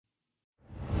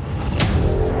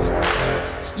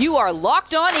You are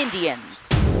Locked On Indians,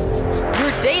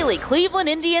 your daily Cleveland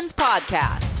Indians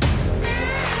podcast.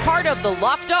 Part of the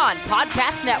Locked On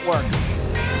Podcast Network,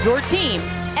 your team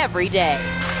every day.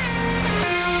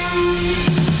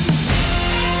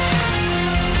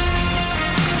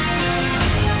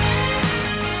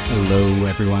 Hello,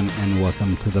 everyone, and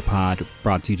welcome to the pod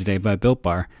brought to you today by Built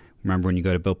Bar. Remember, when you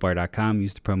go to BuiltBar.com,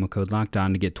 use the promo code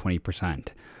LOCKEDON to get 20%.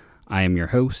 I am your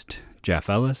host, Jeff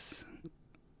Ellis,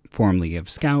 formerly of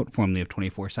Scout, formerly of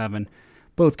 24/7,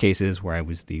 both cases where I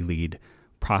was the lead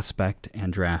prospect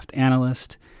and draft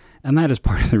analyst, and that is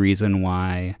part of the reason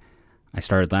why I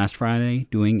started last Friday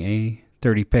doing a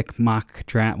 30-pick mock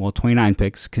draft, well, 29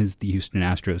 picks, because the Houston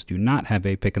Astros do not have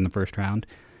a pick in the first round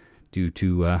due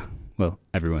to, well,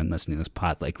 everyone listening to this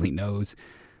pod likely knows.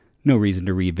 No reason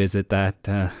to revisit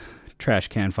that trash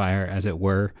can fire, as it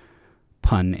were,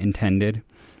 pun intended.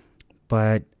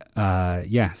 But,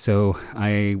 so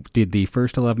I did the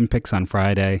first 11 picks on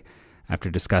Friday after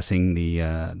discussing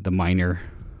the minor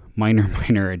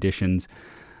additions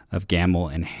of Gamble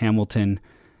and Hamilton.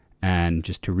 And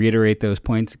just to reiterate those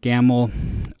points, Gamble,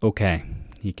 okay,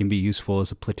 he can be useful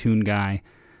as a platoon guy,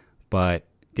 but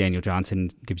Daniel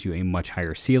Johnson gives you a much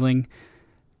higher ceiling.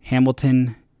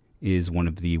 Hamilton is one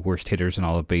of the worst hitters in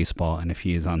all of baseball, and if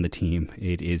he is on the team,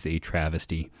 it is a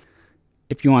travesty.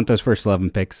 If you want those first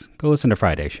 11 picks, go listen to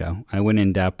Friday's show. I went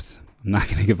in depth. I'm not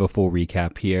going to give a full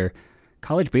recap here.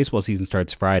 College baseball season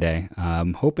starts Friday.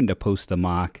 I'm hoping to post the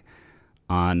mock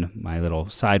on my little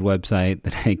side website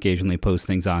that I occasionally post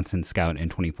things on since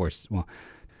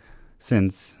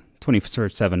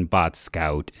 24/7 bought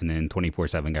Scout, and then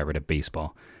 24/7 got rid of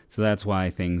baseball. So that's why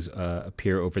things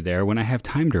appear over there when I have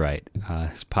time to write.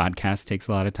 This podcast takes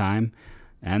a lot of time,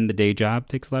 and the day job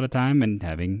takes a lot of time, and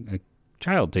having a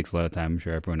child takes a lot of time. I'm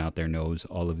sure everyone out there knows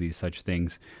all of these such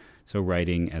things. So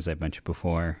writing, as I mentioned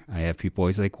before, I have people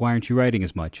always like, why aren't you writing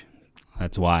as much?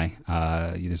 That's why.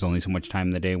 There's only so much time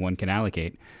in the day one can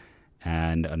allocate.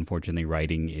 And unfortunately,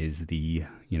 writing is the,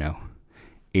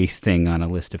 eighth thing on a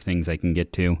list of things I can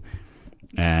get to.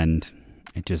 And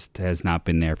it just has not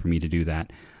been there for me to do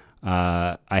that.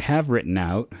 I have written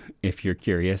out, if you're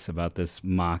curious about this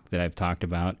mock that I've talked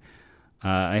about,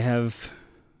 I have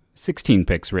 16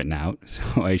 picks written out,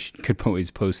 so I could always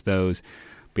post those.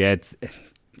 But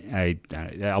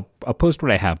yeah, I'll post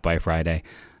what I have by Friday.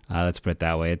 Let's put it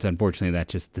that way. It's unfortunately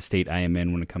that's just the state I am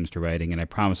in when it comes to writing, and I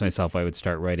promised myself I would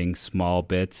start writing small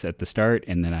bits at the start,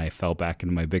 and then I fell back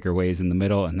into my bigger ways in the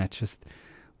middle, and that's just,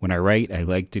 when I write, I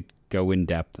like to go in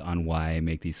depth on why I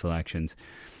make these selections,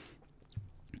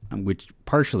 which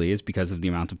partially is because of the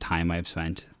amount of time I've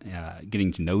spent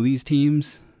getting to know these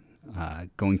teams,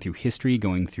 going through history,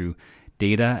 going through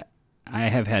data. I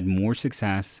have had more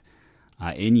success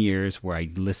in years where I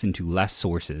listen to less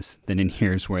sources than in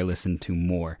years where I listen to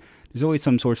more. There's always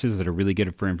some sources that are really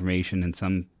good for information and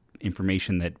some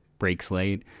information that breaks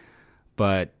late,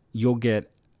 but you'll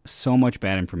get so much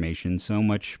bad information, so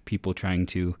much people trying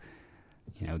to,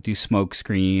 do smoke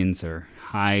screens or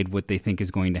hide what they think is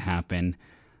going to happen.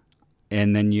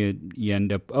 And then you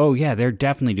end up, oh yeah, they're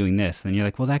definitely doing this. And you're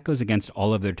like, well, that goes against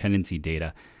all of their tendency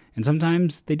data. And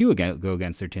sometimes they do go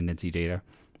against their tendency data.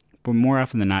 But more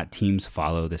often than not, teams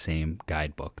follow the same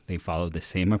guidebook. They follow the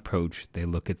same approach. They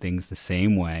look at things the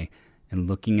same way. And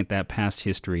looking at that past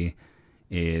history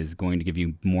is going to give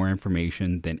you more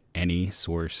information than any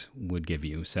source would give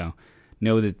you. So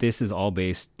know that this is all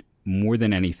based more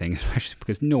than anything, especially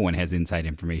because no one has inside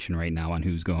information right now on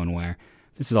who's going where.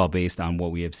 This is all based on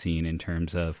what we have seen in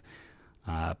terms of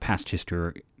past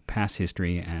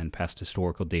history and past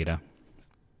historical data.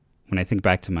 When I think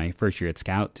back to my first year at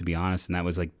Scout, to be honest, and that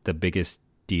was like the biggest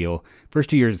deal. First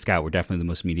 2 years at Scout were definitely the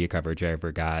most media coverage I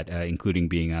ever got, including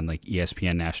being on like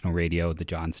ESPN National Radio, the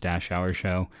John Stash Hour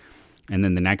show. And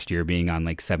then the next year being on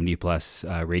like 70 plus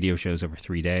radio shows over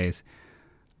 3 days.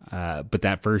 But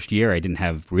that first year I didn't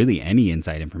have really any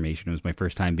inside information. It was my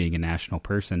first time being a national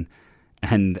person.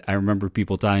 And I remember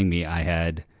people telling me I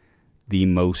had the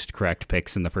most correct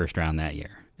picks in the first round that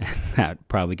year. And that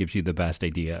probably gives you the best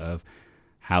idea of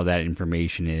how that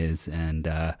information is and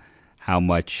how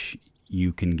much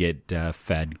you can get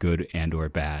fed, good and or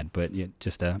bad. But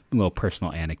just a little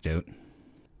personal anecdote.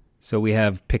 So we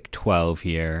have pick 12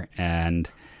 here, and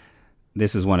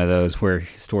this is one of those where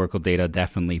historical data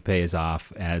definitely pays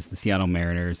off, as the Seattle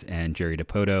Mariners and Jerry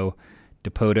Dipoto.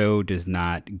 Dipoto does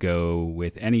not go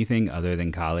with anything other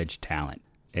than college talent.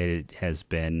 It has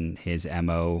been his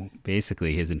MO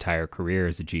basically his entire career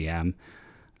as a GM.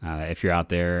 If you're out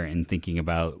there and thinking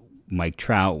about Mike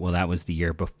Trout, well, that was the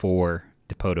year before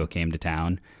Dipoto came to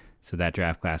town, so that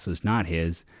draft class was not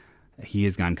his. He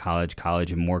has gone college,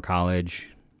 and more college.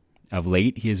 of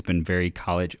late, he has been very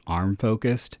college arm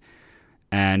focused.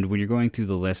 And when you're going through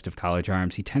the list of college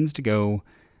arms, he tends to go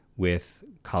with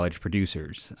college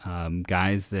producers,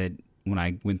 guys that when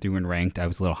I went through and ranked, I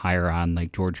was a little higher on,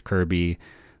 like George Kirby,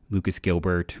 Lucas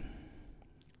Gilbert.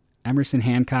 Emerson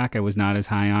Hancock I was not as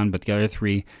high on, but the other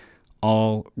three,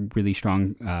 all really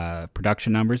strong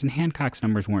production numbers, and Hancock's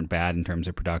numbers weren't bad in terms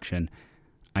of production.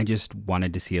 I just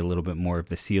wanted to see a little bit more of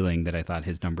the ceiling that I thought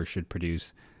his numbers should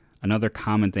produce. Another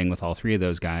common thing with all three of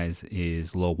those guys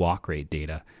is low walk rate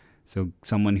data. So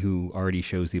someone who already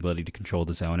shows the ability to control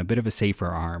the zone, a bit of a safer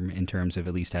arm in terms of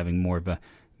at least having more of a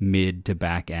mid to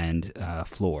back end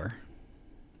floor.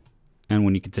 And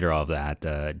when you consider all of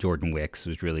that, Jordan Wicks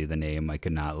was really the name I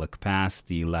could not look past.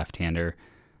 The left-hander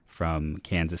from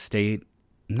Kansas State.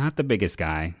 Not the biggest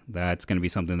guy. That's going to be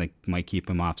something that might keep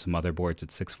him off some other boards at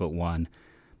 6'1",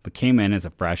 but came in as a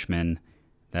freshman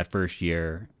that first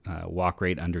year. Walk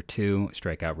rate under 2,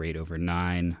 strikeout rate over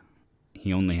 9.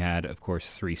 He only had, of course,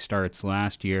 3 starts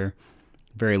last year.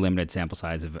 Very limited sample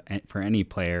size for any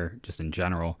player, just in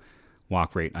general.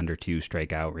 Walk rate under 2,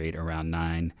 strikeout rate around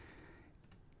 9.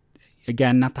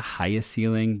 Again, not the highest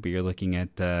ceiling, but you're looking at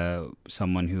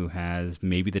someone who has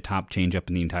maybe the top changeup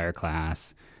in the entire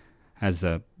class, has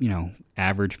a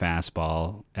average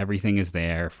fastball. Everything is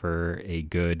there for a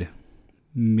good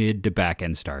mid to back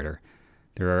end starter.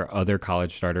 There are other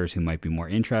college starters who might be more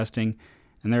interesting,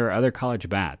 and there are other college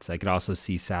bats. I could also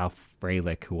see Sal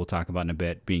Frelick, who we'll talk about in a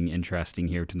bit, being interesting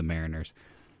here to the Mariners.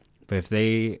 But if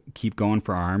they keep going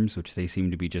for arms, which they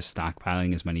seem to be just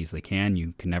stockpiling as many as they can,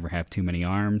 you can never have too many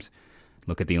arms.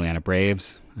 Look at the Atlanta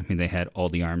Braves. I mean, they had all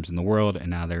the arms in the world,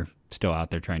 and now they're still out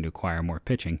there trying to acquire more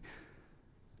pitching.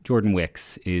 Jordan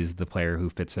Wicks is the player who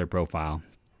fits their profile.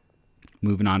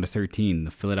 Moving on to 13,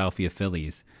 the Philadelphia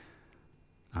Phillies.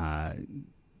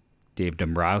 Dave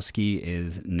Dombrowski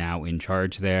is now in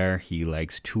charge there. He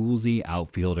likes toolsy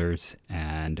outfielders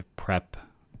and prep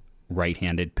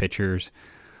right-handed pitchers,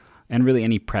 and really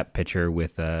any prep pitcher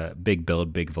with a big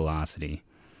build, big velocity.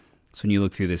 So when you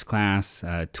look through this class,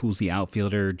 toolsy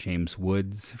outfielder James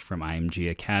Woods from IMG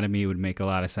Academy would make a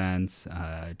lot of sense.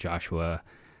 Joshua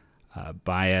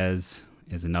Baez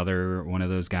is another one of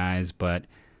those guys, but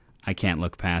I can't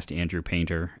look past Andrew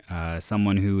Painter,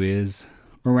 someone who is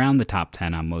around the top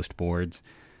 10 on most boards,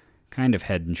 kind of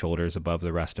head and shoulders above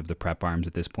the rest of the prep arms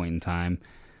at this point in time.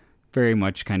 Very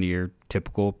much kind of your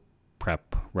typical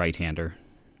prep right-hander.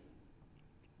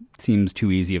 Seems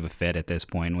too easy of a fit at this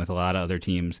point, with a lot of other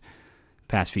teams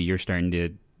past few years starting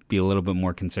to be a little bit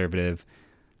more conservative.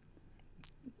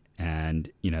 And,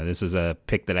 this was a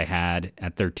pick that I had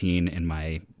at 13 in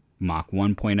my mock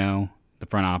 1.0. The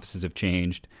front offices have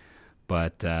changed,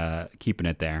 but keeping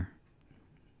it there.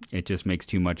 It just makes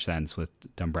too much sense with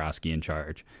Dombrowski in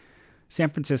charge. San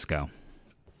Francisco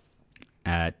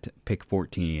at pick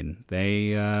 14.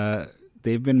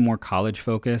 They've been more college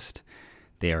focused.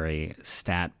 They are a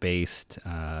stat-based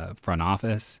front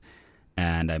office.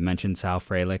 And I mentioned Sal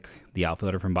Frelick, the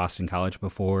outfielder from Boston College,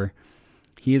 before.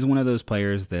 He is one of those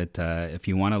players that if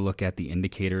you want to look at the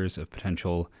indicators of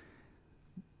potential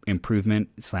improvement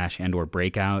 / and or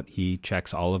breakout, he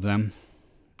checks all of them.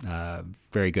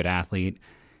 Very good athlete.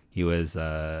 He was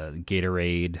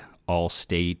Gatorade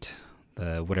All-State,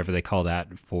 whatever they call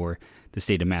that for the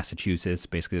state of Massachusetts,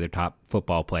 basically their top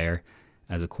football player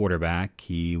as a quarterback.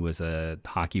 He was a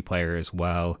hockey player as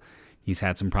well. He's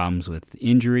had some problems with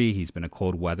injury. He's been a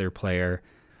cold weather player.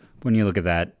 When you look at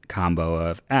that combo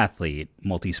of athlete,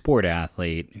 multi-sport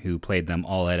athlete, who played them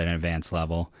all at an advanced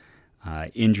level,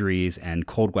 injuries and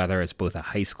cold weather as both a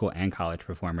high school and college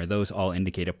performer, those all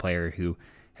indicate a player who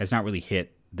has not really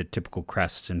hit the typical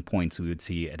crests and points we would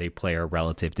see at a player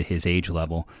relative to his age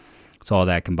level. So all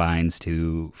that combines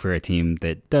for a team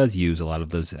that does use a lot of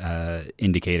those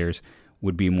indicators,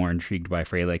 would be more intrigued by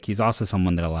Frelick. He's also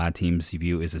someone that a lot of teams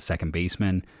view as a second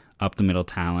baseman, up-the-middle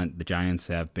talent. The Giants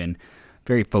have been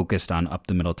very focused on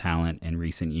up-the-middle talent in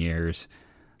recent years.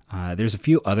 There's a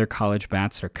few other college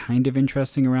bats that are kind of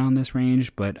interesting around this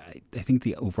range, but I think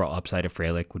the overall upside of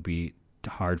Frelick would be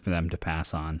hard for them to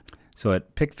pass on. So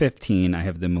at pick 15, I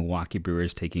have the Milwaukee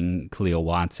Brewers taking Khalil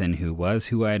Watson, who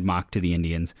I had mocked to the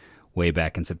Indians way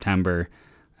back in September.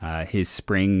 His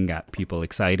spring got people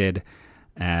excited,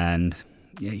 and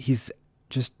he's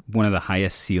just one of the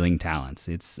highest ceiling talents.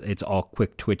 It's all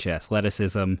quick twitch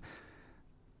athleticism,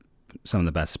 some of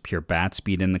the best pure bat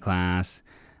speed in the class.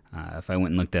 If I went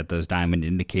and looked at those diamond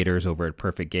indicators over at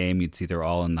Perfect Game, you'd see they're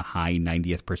all in the high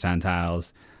 90th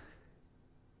percentiles.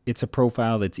 It's a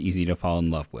profile that's easy to fall in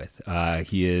love with.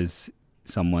 He is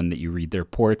someone that you read the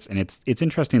reports, and it's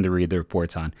interesting to read the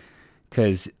reports on,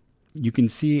 because you can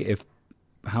see if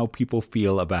how people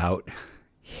feel about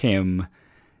him.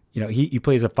 You know, he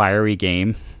plays a fiery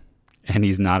game, and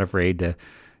he's not afraid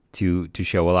to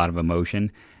show a lot of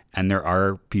emotion. And there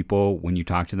are people, when you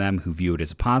talk to them, who view it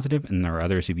as a positive, and there are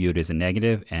others who view it as a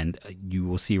negative. And you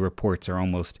will see reports are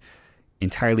almost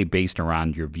entirely based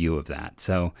around your view of that.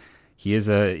 So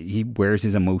he wears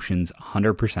his emotions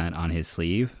 100% on his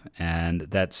sleeve, and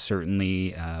that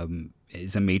certainly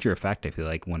is a major effect. I feel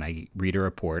like when I read a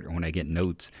report or when I get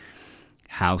notes,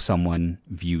 how someone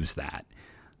views that.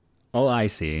 All I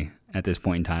see at this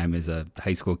point in time is a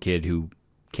high school kid who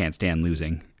can't stand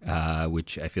losing,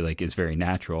 which I feel like is very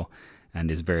natural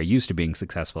and is very used to being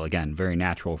successful. Again, very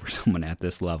natural for someone at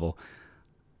this level.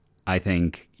 I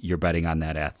think you're betting on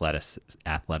that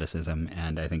athleticism,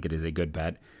 and I think it is a good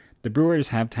bet. The Brewers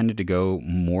have tended to go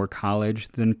more college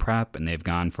than prep, and they've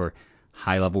gone for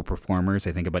high-level performers.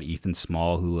 I think about Ethan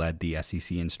Small, who led the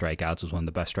SEC in strikeouts, was one of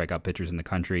the best strikeout pitchers in the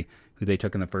country, who they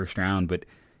took in the first round, but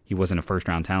he wasn't a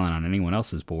first-round talent on anyone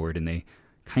else's board, and they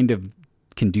kind of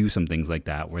can do some things like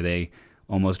that, where they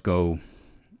almost go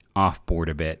off-board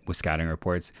a bit with scouting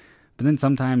reports, but then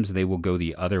sometimes they will go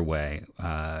the other way.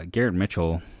 Garrett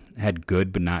Mitchell had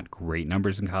good but not great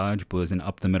numbers in college, but was an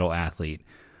up-the-middle athlete.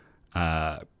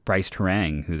 Bryce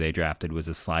Terang, who they drafted, was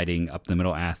a sliding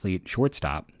up-the-middle athlete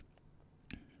shortstop.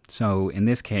 So in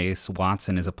this case,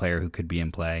 Watson is a player who could be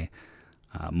in play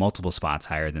multiple spots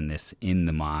higher than this in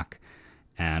the mock.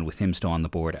 And with him still on the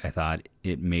board, I thought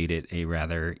it made it a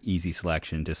rather easy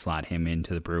selection to slot him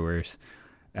into the Brewers.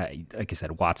 Like I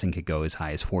said, Watson could go as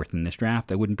high as 4th in this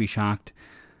draft. I wouldn't be shocked.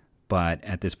 But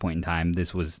at this point in time,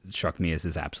 this struck me as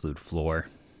his absolute floor.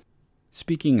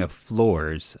 Speaking of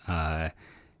floors,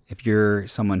 if you're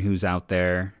someone who's out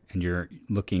there and you're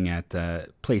looking at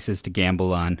places to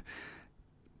gamble on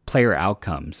player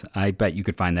outcomes, I bet you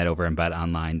could find that over on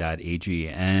betonline.ag.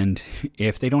 And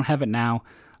if they don't have it now,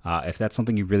 if that's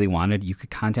something you really wanted, you could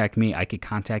contact me. I could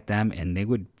contact them, and they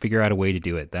would figure out a way to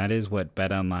do it. That is what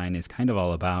BetOnline is kind of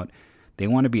all about. They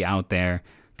want to be out there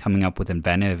coming up with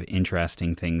inventive,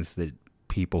 interesting things that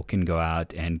people can go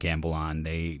out and gamble on.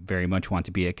 They very much want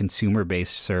to be a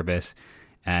consumer-based service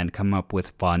and come up with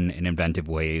fun and inventive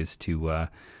ways to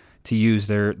use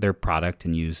their product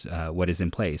and use what is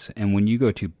in place. And when you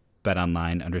go to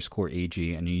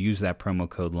betonline_ag and you use that promo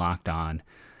code LOCKEDON,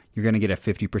 you're going to get a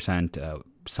 50%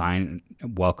 sign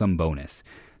welcome bonus.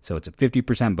 So it's a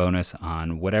 50% bonus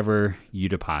on whatever you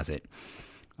deposit.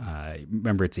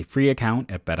 Remember, it's a free account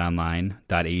at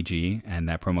betonline.ag, and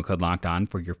that promo code locked on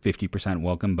for your 50%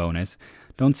 welcome bonus.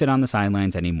 Don't sit on the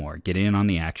sidelines anymore. Get in on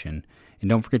the action. And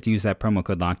don't forget to use that promo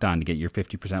code locked on to get your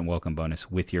 50% welcome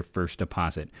bonus with your first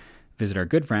deposit. Visit our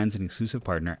good friends and exclusive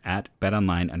partner at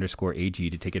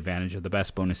betonline_ag to take advantage of the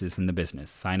best bonuses in the business.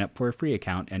 Sign up for a free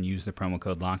account and use the promo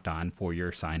code locked on for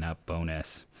your sign up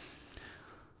bonus.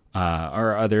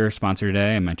 Our other sponsor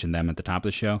today, I mentioned them at the top of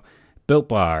the show, Built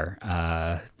Bar.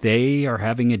 They are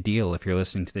having a deal if you're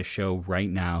listening to this show right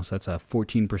now. So that's a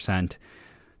 14%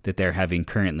 that they're having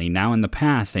currently. Now, in the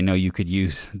past, I know you could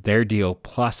use their deal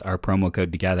plus our promo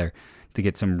code together to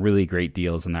get some really great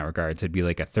deals in that regard. So it'd be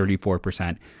like a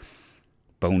 34%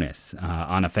 bonus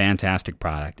on a fantastic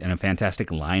product and a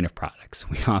fantastic line of products.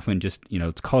 We often just,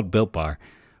 it's called Built Bar,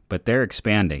 but they're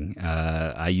expanding.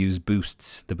 I use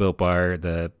Boosts, the Built Bar,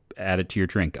 add it to your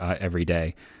drink every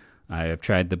day. I have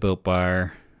tried the Built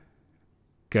Bar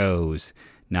Goes.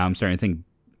 Now I'm starting to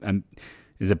think,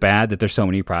 is it bad that there's so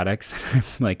many products? I'm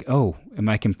like, oh, am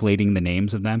I conflating the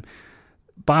names of them?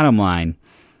 Bottom line,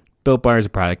 Built Bar is a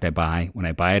product I buy. When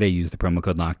I buy it, I use the promo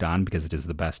code Locked On because it is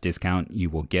the best discount you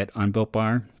will get on Built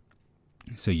Bar.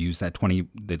 So use that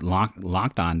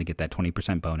Locked On to get that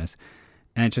 20% bonus.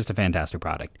 And it's just a fantastic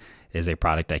product. It is a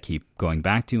product I keep going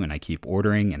back to and I keep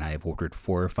ordering, and I have ordered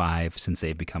 4 or 5 since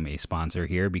they've become a sponsor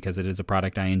here because it is a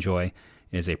product I enjoy.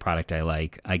 It is a product I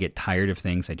like. I get tired of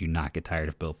things. I do not get tired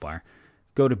of Built Bar.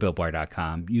 Go to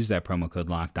BuiltBar.com, use that promo code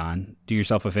Locked On. Do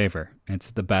yourself a favor.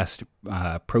 It's the best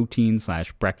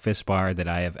protein/breakfast bar that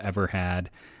I have ever had,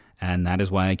 and that is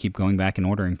why I keep going back and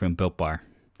ordering from Built Bar.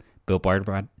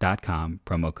 BuiltBar.com,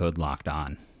 promo code Locked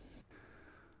On.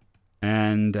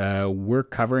 And we're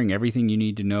covering everything you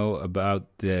need to know about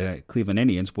the Cleveland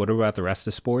Indians. What about the rest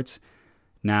of sports?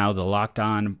 Now, the Locked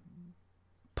On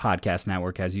Podcast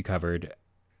Network has you covered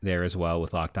there as well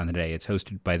with Locked On Today. It's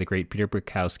hosted by the great Peter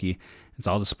Bukowski. It's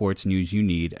all the sports news you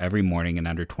need every morning in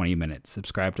under 20 minutes.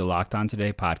 Subscribe to Locked On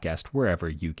Today podcast wherever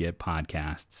you get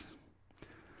podcasts.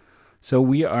 So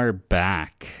we are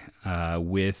back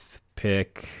with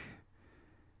pick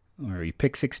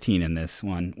 16 in this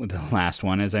one, with the last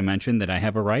one, as I mentioned, that I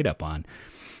have a write-up on.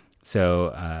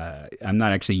 So I'm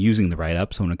not actually using the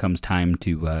write-up. So when it comes time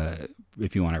to,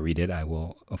 if you want to read it, I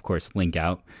will, of course, link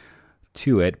out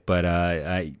to it. But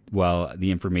while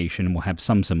the information will have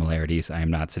some similarities, I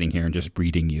am not sitting here and just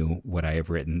reading you what I have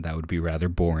written. That would be rather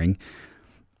boring.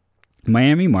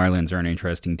 Miami Marlins are an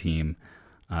interesting team.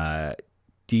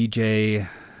 DJ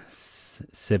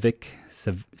Civic,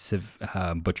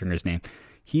 butchering his name.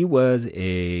 He was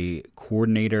a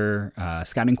coordinator,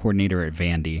 scouting coordinator at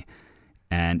Vandy,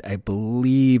 and I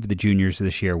believe the juniors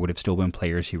this year would have still been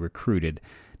players he recruited.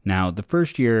 Now, the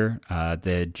first year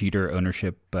the Jeter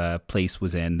ownership place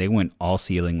was in, they went all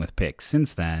ceiling with picks.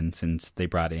 Since then, since they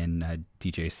brought in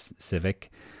DJ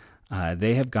Civic,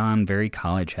 they have gone very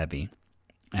college heavy,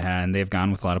 and they've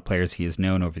gone with a lot of players he has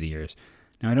known over the years.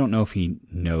 Now, I don't know if he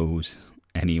knows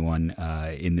anyone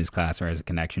in this class or has a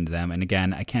connection to them. And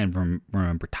again, I can't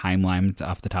remember timelines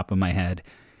off the top of my head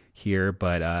here,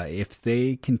 but if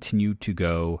they continue to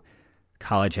go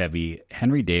college heavy,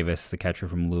 Henry Davis, the catcher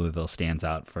from Louisville, stands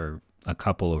out for a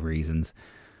couple of reasons.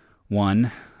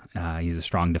 One, he's a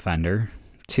strong defender.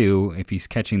 Two, if he's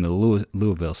catching the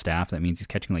Louisville staff, that means he's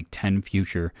catching like 10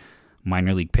 future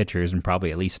minor league pitchers and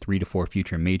probably at least 3 to 4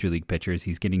 future major league pitchers.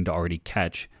 He's getting to already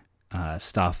catch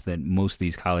stuff that most of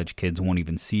these college kids won't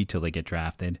even see till they get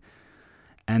drafted.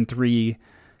 And three,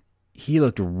 he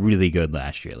looked really good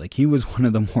last year. Like, he was one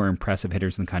of the more impressive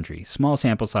hitters in the country. Small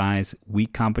sample size,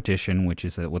 weak competition, which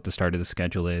is what the start of the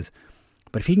schedule is.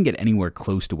 But if he can get anywhere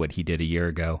close to what he did a year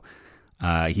ago,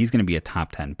 he's going to be a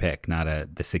top 10 pick, not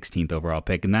the 16th overall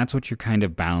pick. And that's what you're kind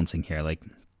of balancing here. Like,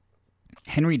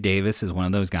 Henry Davis is one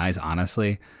of those guys,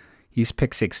 honestly. He's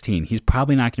pick 16. He's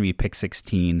probably not going to be pick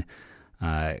 16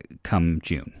 come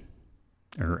June.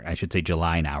 Or I should say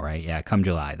July now, right? Yeah, come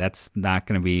July. That's not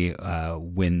going to be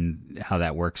how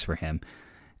that works for him.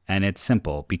 And it's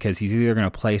simple, because he's either going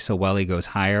to play so well he goes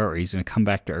higher, or he's going to come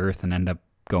back to earth and end up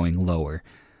going lower.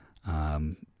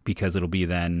 Because it'll be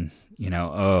then,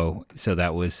 so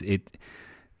that was it.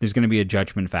 There's going to be a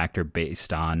judgment factor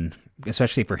based on,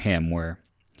 especially for him, where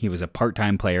he was a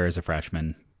part-time player as a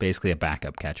freshman, basically a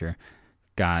backup catcher,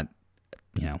 got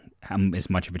as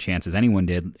much of a chance as anyone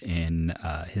did in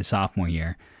his sophomore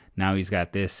year. Now he's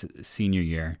got this junior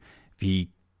year.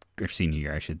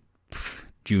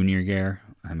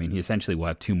 I mean, he essentially will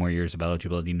have 2 more years of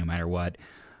eligibility no matter what.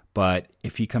 But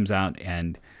if he comes out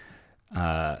and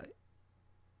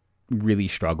really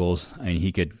struggles, I mean,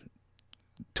 he could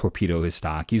torpedo his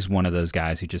stock. He's one of those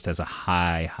guys who just has a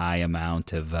high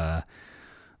amount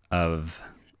of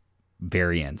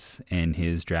variance in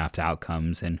his draft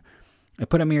outcomes. And I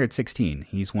put him here at 16.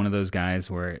 He's one of those guys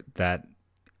where that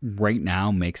right now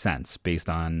makes sense based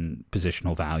on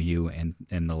positional value and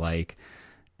the like.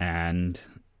 And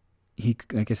he,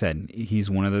 like I said,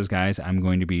 he's one of those guys I'm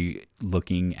going to be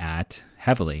looking at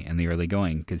heavily in the early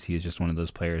going, because he is just one of those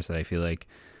players that I feel like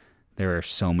there are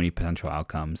so many potential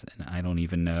outcomes, and I don't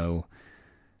even know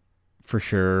for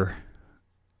sure,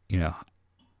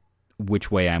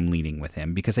 which way I'm leaning with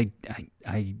him, because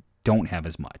I don't have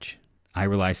as much. I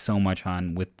rely so much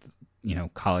on, with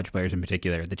college players in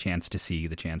particular, the chance to see,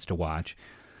 the chance to watch,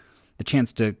 the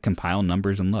chance to compile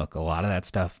numbers and look. A lot of that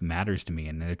stuff matters to me,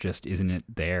 and there just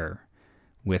isn't there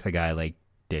with a guy like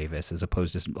Davis, as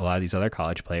opposed to a lot of these other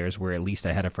college players where at least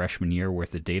I had a freshman year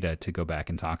worth of data to go back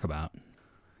and talk about.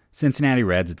 Cincinnati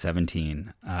Reds at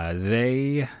 17.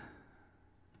 They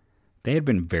had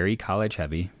been very college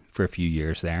heavy for a few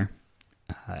years there,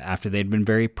 after they'd been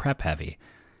very prep heavy.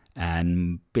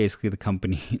 And basically the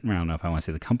company, I don't know if I want to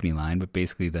say the company line, but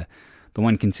basically the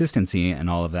one consistency and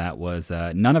all of that was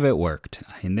none of it worked.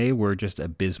 And they were just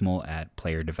abysmal at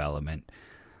player development.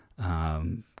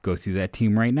 Go through that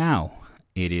team right now.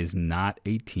 It is not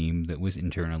a team that was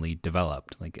internally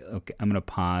developed. Like, okay, I'm going to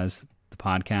pause the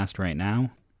podcast right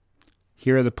now.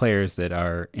 Here are the players that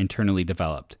are internally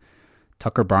developed.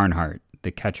 Tucker Barnhart,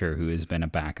 the catcher who has been a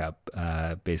backup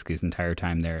basically his entire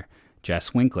time there.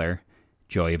 Jess Winkler,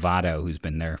 Joey Votto, who's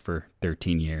been there for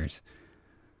 13 years.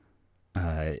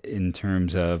 In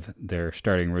terms of their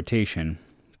starting rotation,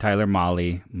 Tyler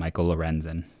Mahle, Michael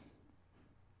Lorenzen.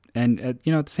 And, at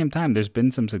the same time, there's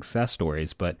been some success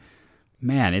stories, but,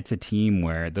 man, it's a team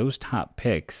where those top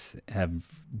picks have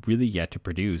really yet to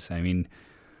produce. I mean,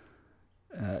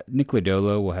 Nick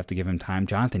Lodolo, will have to give him time.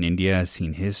 Jonathan India has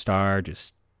seen his star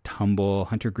just tumble.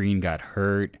 Hunter Green got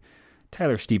hurt.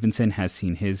 Tyler Stevenson has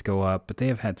seen his go up, but they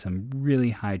have had some really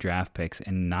high draft picks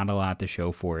and not a lot to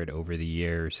show for it over the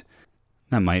years.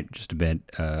 That might just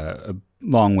a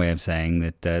long way of saying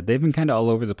that they've been kind of all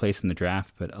over the place in the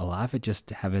draft, but a lot of it just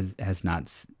has not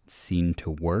seemed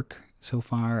to work so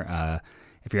far.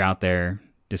 If you're out there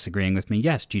disagreeing with me,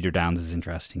 yes, Jeter Downs is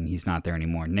interesting. He's not there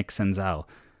anymore. Nick Senzel,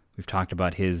 we've talked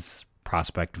about his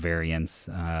prospect variants.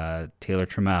 Taylor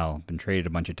Trammell, been traded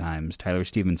a bunch of times. Tyler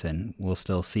Stevenson, we'll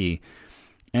still see.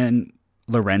 And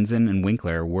Lorenzen and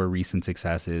Winkler were recent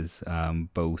successes,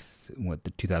 both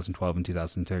the 2012 and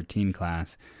 2013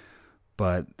 class.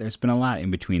 But there's been a lot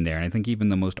in between there. And I think even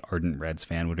the most ardent Reds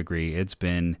fan would agree it's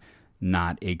been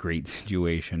not a great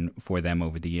situation for them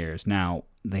over the years. Now,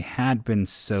 they had been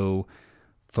so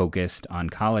focused on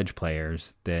college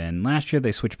players. Then last year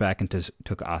they switched back and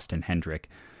took Austin Hendrick.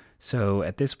 So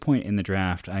at this point in the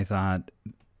draft, I thought,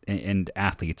 and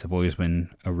athletes have always been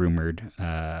a rumored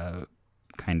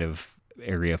kind of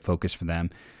area of focus for them.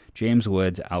 James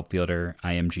Woods, outfielder,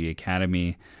 IMG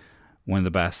Academy, one of the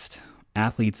best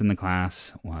athletes in the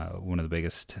class, one of the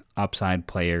biggest upside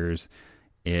players.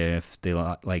 If they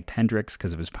liked Hendricks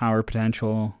because of his power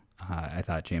potential, I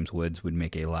thought James Woods would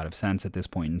make a lot of sense at this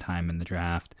point in time in the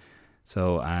draft.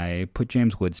 So I put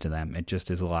James Woods to them. It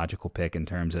just is a logical pick in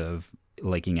terms of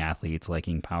liking athletes,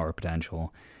 liking power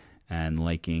potential, and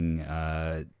liking,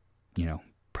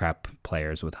 prep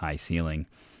players with high ceiling.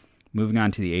 Moving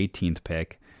on to the 18th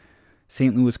pick,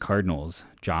 St. Louis Cardinals,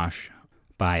 Josh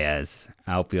Baez,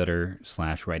 outfielder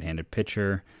 / right-handed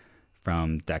pitcher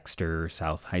from Dexter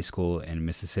South High School in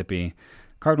Mississippi.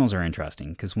 Cardinals are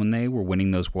interesting because when they were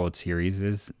winning those World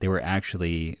Series, they were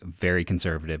actually very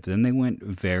conservative. Then they went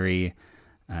very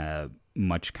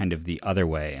much kind of the other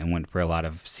way and went for a lot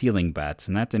of ceiling bets,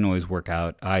 and that didn't always work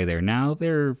out either. Now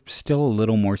they're still a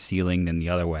little more ceiling than the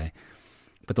other way.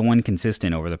 But the one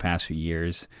consistent over the past few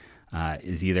years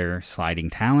is either sliding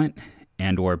talent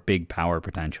and or big power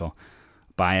potential.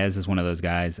 Baez is one of those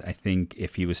guys. I think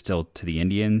if he was still to the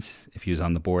Indians, if he was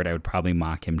on the board, I would probably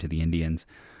mock him to the Indians.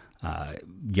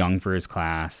 Young for his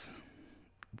class,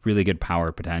 really good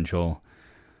power potential.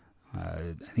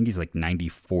 I think he's like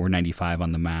 94, 95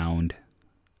 on the mound.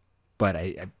 But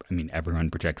I mean, everyone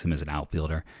projects him as an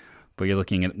outfielder. But you're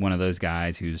looking at one of those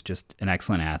guys who's just an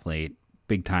excellent athlete,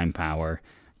 big time power,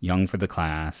 young for the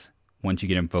class. Once you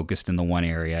get him focused in the one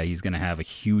area, he's going to have a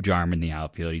huge arm in the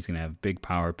outfield. He's going to have big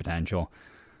power potential.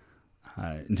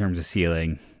 In terms of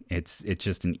ceiling, it's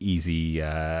just an easy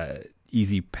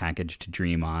package to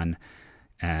dream on.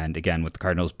 And again, with the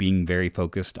Cardinals being very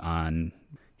focused on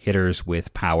hitters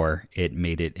with power, it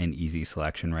made it an easy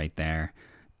selection right there.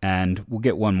 And we'll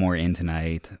get one more in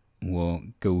tonight. We'll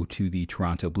go to the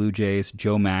Toronto Blue Jays.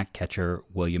 Joe Mack, catcher,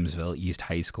 Williamsville East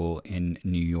High School in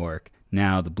New York.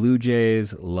 Now, the Blue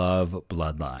Jays love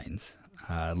bloodlines.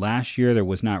 Last year, there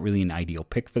was not really an ideal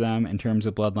pick for them in terms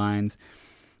of bloodlines,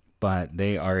 but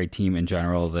they are a team in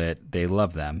general that they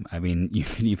love them. I mean, you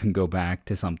can even go back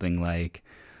to something like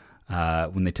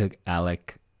when they took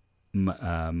Alek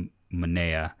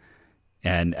Manaea,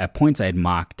 and at points I had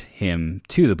mocked him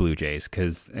to the Blue Jays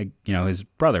because, his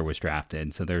brother was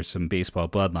drafted, so there's some baseball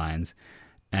bloodlines,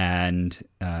 and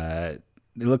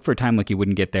they looked for a time like he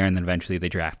wouldn't get there, and then eventually they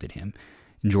drafted him.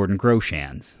 And Jordan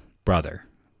Groshan's brother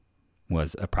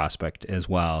was a prospect as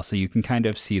well, so you can kind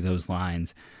of see those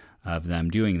lines of them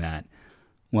doing that.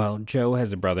 Well, Joe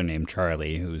has a brother named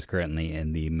Charlie who's currently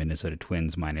in the Minnesota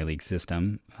Twins minor league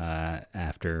system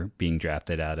after being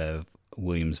drafted out of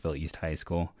Williamsville East High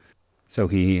School. So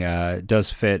he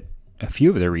does fit a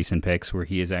few of their recent picks where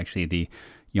he is actually the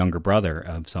younger brother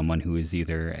of someone who is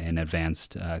either an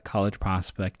advanced college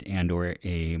prospect and or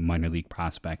a minor league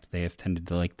prospect. They have tended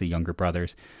to like the younger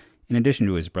brothers. In addition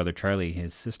to his brother Charlie,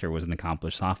 his sister was an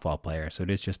accomplished softball player, so it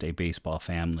is just a baseball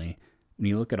family. When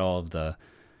you look at all of the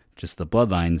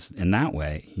bloodlines in that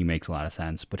way, he makes a lot of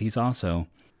sense. But he's also,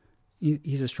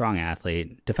 he's a strong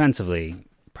athlete. Defensively,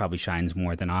 probably shines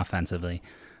more than offensively.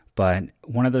 But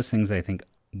one of those things that I think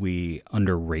we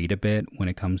underrate a bit when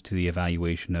it comes to the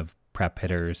evaluation of prep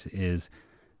hitters is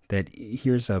that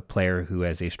here's a player who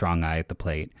has a strong eye at the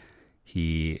plate.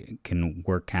 He can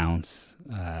work counts,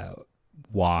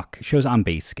 walk, shows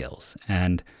on-base skills.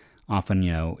 And often,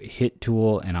 hit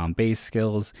tool and on-base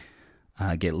skills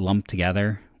get lumped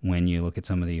together when you look at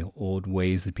some of the old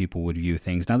ways that people would view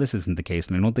things. Now, this isn't the case,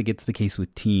 and I don't think it's the case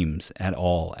with teams at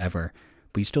all, ever.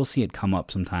 But you still see it come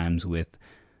up sometimes with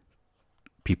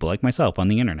people like myself on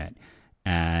the internet.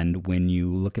 And when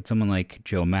you look at someone like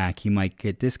Joe Mack, he might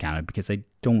get discounted because I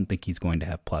don't think he's going to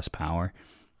have plus power.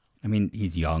 I mean,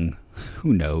 he's young.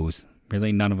 Who knows?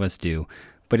 Really, none of us do.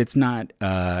 But it's not,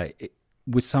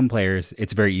 with some players,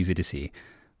 it's very easy to see.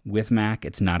 With Mack,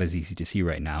 it's not as easy to see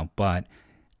right now, but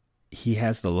he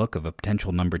has the look of a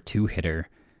potential number 2 hitter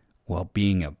while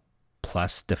being a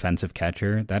plus defensive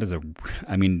catcher.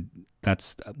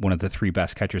 That's one of the 3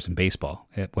 best catchers in baseball,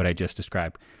 what I just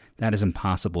described. That is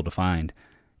impossible to find.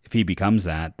 if he becomes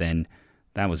that, then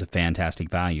that was a fantastic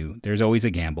value. There's always a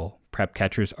gamble. Prep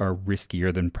catchers are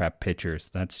riskier than prep pitchers.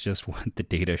 That's just what the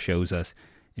data shows us.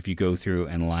 If you go through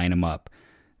and line them up,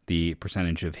 the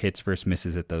percentage of hits versus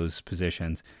misses at those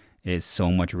positions is so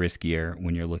much riskier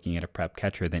when you're looking at a prep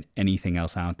catcher than anything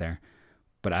else out there.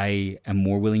 But I am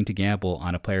more willing to gamble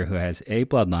on a player who has A,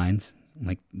 bloodlines,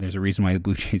 like there's a reason why the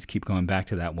Blue Jays keep going back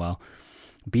to that well,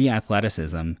 B,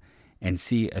 athleticism, and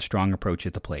C, a strong approach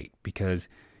at the plate. Because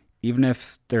even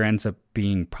if there ends up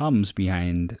being problems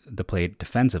behind the plate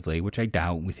defensively, which I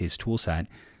doubt with his tool set,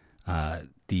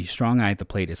 the strong eye at the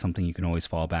plate is something you can always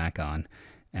fall back on.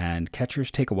 And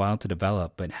catchers take a while to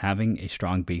develop, but having a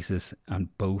strong basis on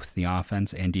both the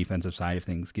offense and defensive side of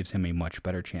things gives him a much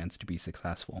better chance to be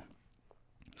successful.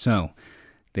 So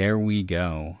there we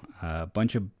go. A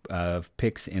bunch of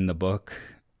picks in the book.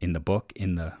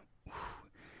 A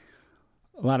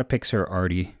lot of picks are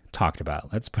already talked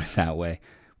about. Let's put it that way.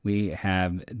 We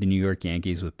have the New York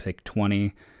Yankees with pick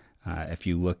 20. If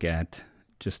you look at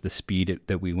just the speed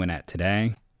that we went at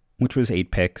today, which was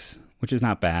 8 picks, which is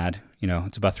not bad. You know,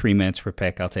 it's about 3 minutes per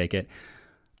pick. I'll take it.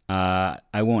 I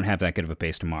won't have that good of a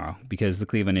pace tomorrow because the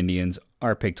Cleveland Indians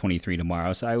are pick 23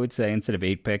 tomorrow. So I would say instead of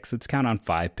 8 picks, let's count on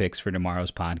 5 picks for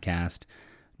tomorrow's podcast,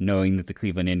 knowing that the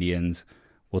Cleveland Indians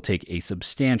will take a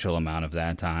substantial amount of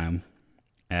that time.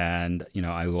 And, you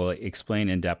know, I will explain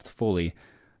in depth fully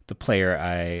the player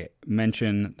I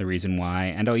mention, the reason why,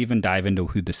 and I'll even dive into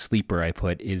who the sleeper I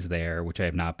put is there, which I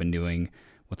have not been doing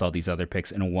with all these other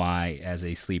picks, and why, as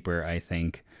a sleeper, I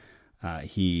think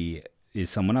he is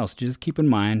someone else. Just keep in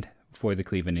mind for the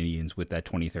Cleveland Indians with that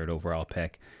 23rd overall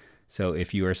pick. So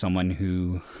if you are someone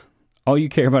who all you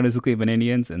care about is the Cleveland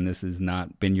Indians, and this has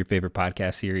not been your favorite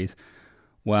podcast series,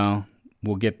 well,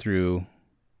 we'll get through,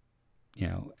 you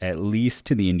know, at least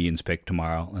to the Indians pick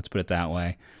tomorrow. Let's put it that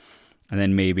way. And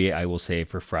then maybe I will save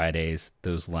for Fridays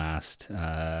those last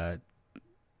 5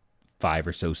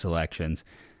 or so selections,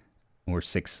 or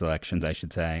 6 selections, I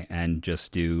should say, and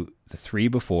just do the 3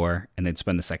 before and then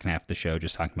spend the second half of the show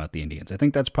just talking about the Indians. I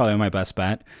think that's probably my best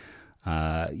bet.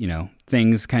 You know,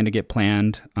 things kind of get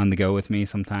planned on the go with me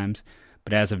sometimes.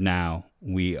 But as of now,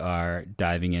 we are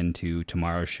diving into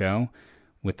tomorrow's show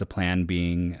with the plan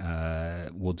being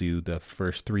we'll do the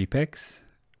first 3 picks.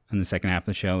 And the second half of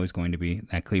the show is going to be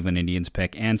that Cleveland Indians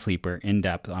pick and sleeper,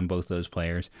 in-depth on both those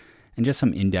players, and just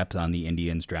some in-depth on the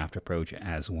Indians draft approach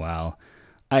as well.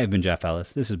 I have been Jeff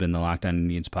Ellis. This has been the Locked On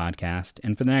Indians podcast,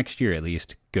 and for the next year at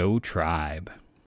least, go Tribe.